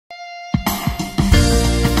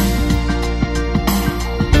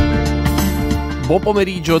Buon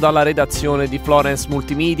pomeriggio dalla redazione di Florence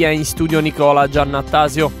Multimedia, in studio Nicola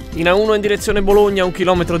Giannattasio. In A1 in direzione Bologna, 1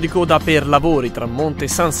 chilometro di coda per lavori tra Monte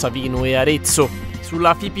San Savino e Arezzo.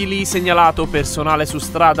 Sulla Fipili segnalato personale su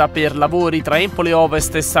strada per lavori tra Empoli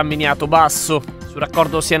Ovest e San Miniato Basso. Sul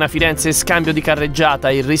raccordo Siena-Firenze scambio di carreggiata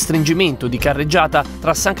e il restringimento di carreggiata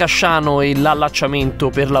tra San Casciano e l'allacciamento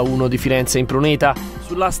per la 1 di Firenze in Pruneta.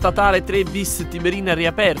 Sulla statale 3 bis Tiberina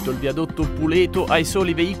riaperto il viadotto Puleto ai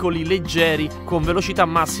soli veicoli leggeri con velocità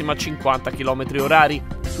massima 50 km/h.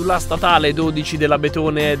 Sulla statale 12 della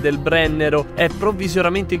Betone e del Brennero è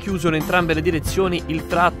provvisoriamente chiuso in entrambe le direzioni il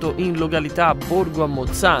tratto in località Borgo a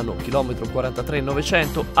Mozzano, chilometro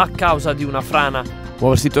 43,900, a causa di una frana.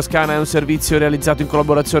 Muoversi Toscana è un servizio realizzato in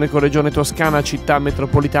collaborazione con Regione Toscana, Città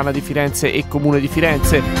Metropolitana di Firenze e Comune di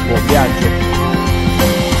Firenze. Buon viaggio!